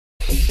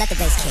Let the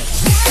bass kick.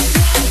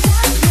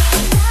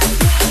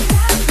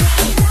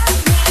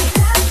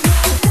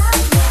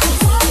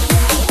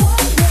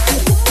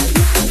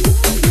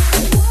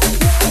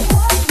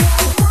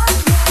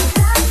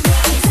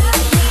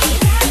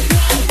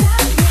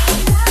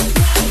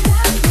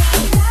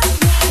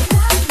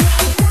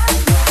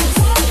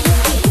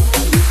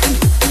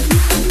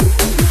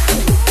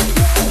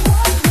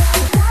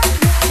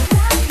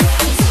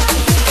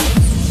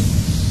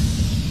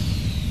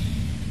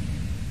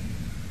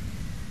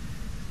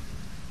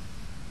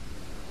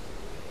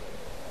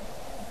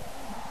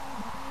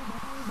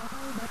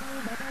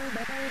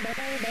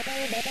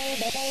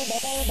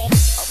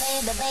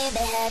 Oh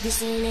baby, have you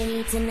seen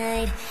Annie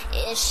tonight?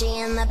 Is she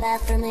in the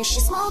bathroom? Is she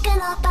smoking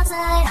up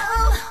outside?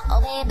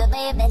 Oh baby,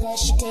 does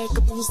she take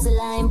a piece of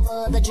lime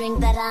for the drink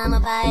that I'ma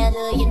buy her?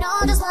 Do you know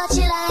just what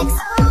she likes?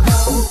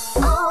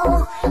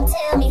 Oh,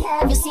 tell me,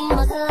 have you seen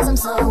her? 'Cause I'm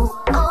so,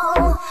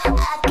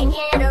 I can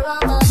get her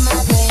off of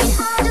my brain.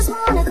 I just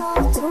wanna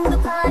go to the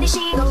party,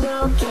 she gon'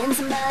 go. Can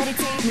somebody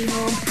take me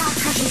home? Ha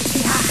ha ha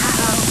ha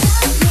ha.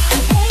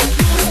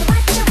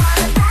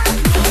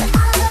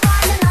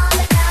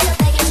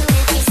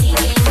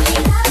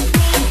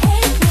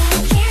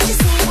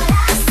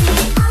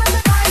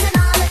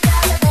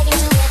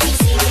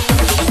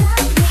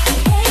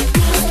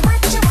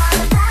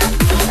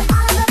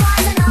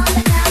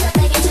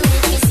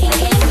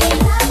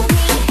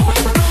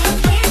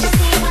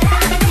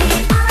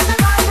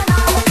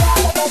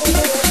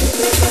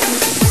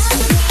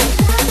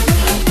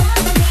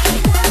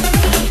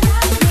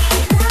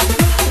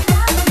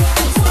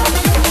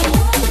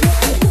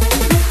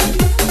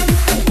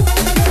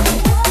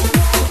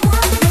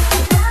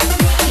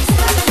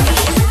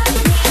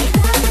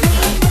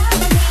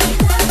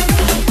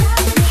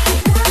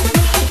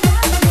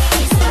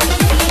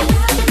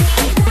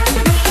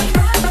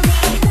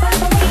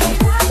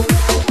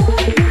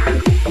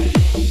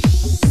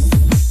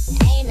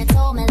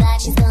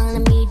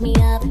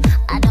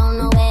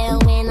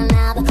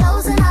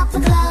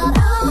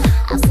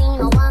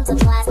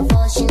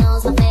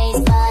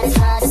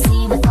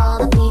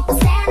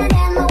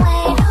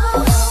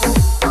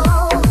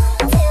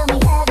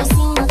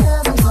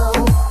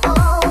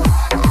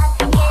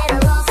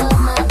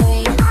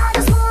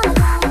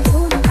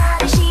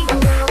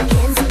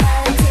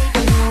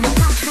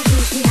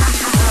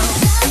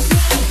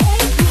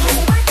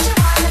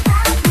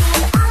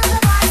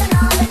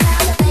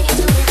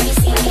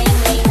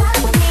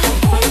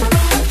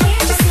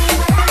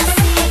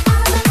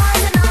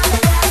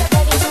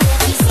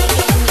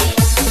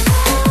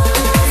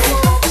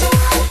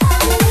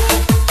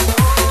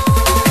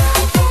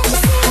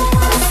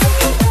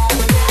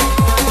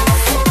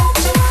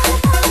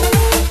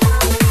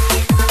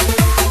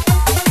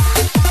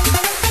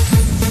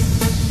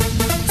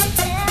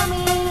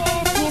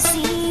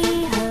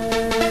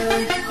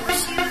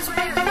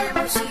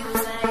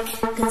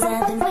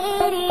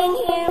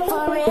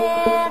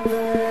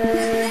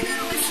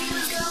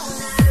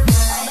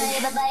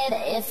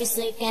 If you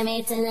sleep at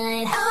me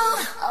tonight,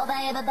 oh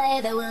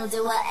baby, we'll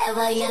do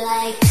whatever you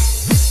like.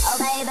 Oh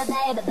baby,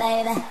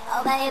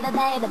 oh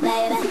baby,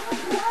 baby.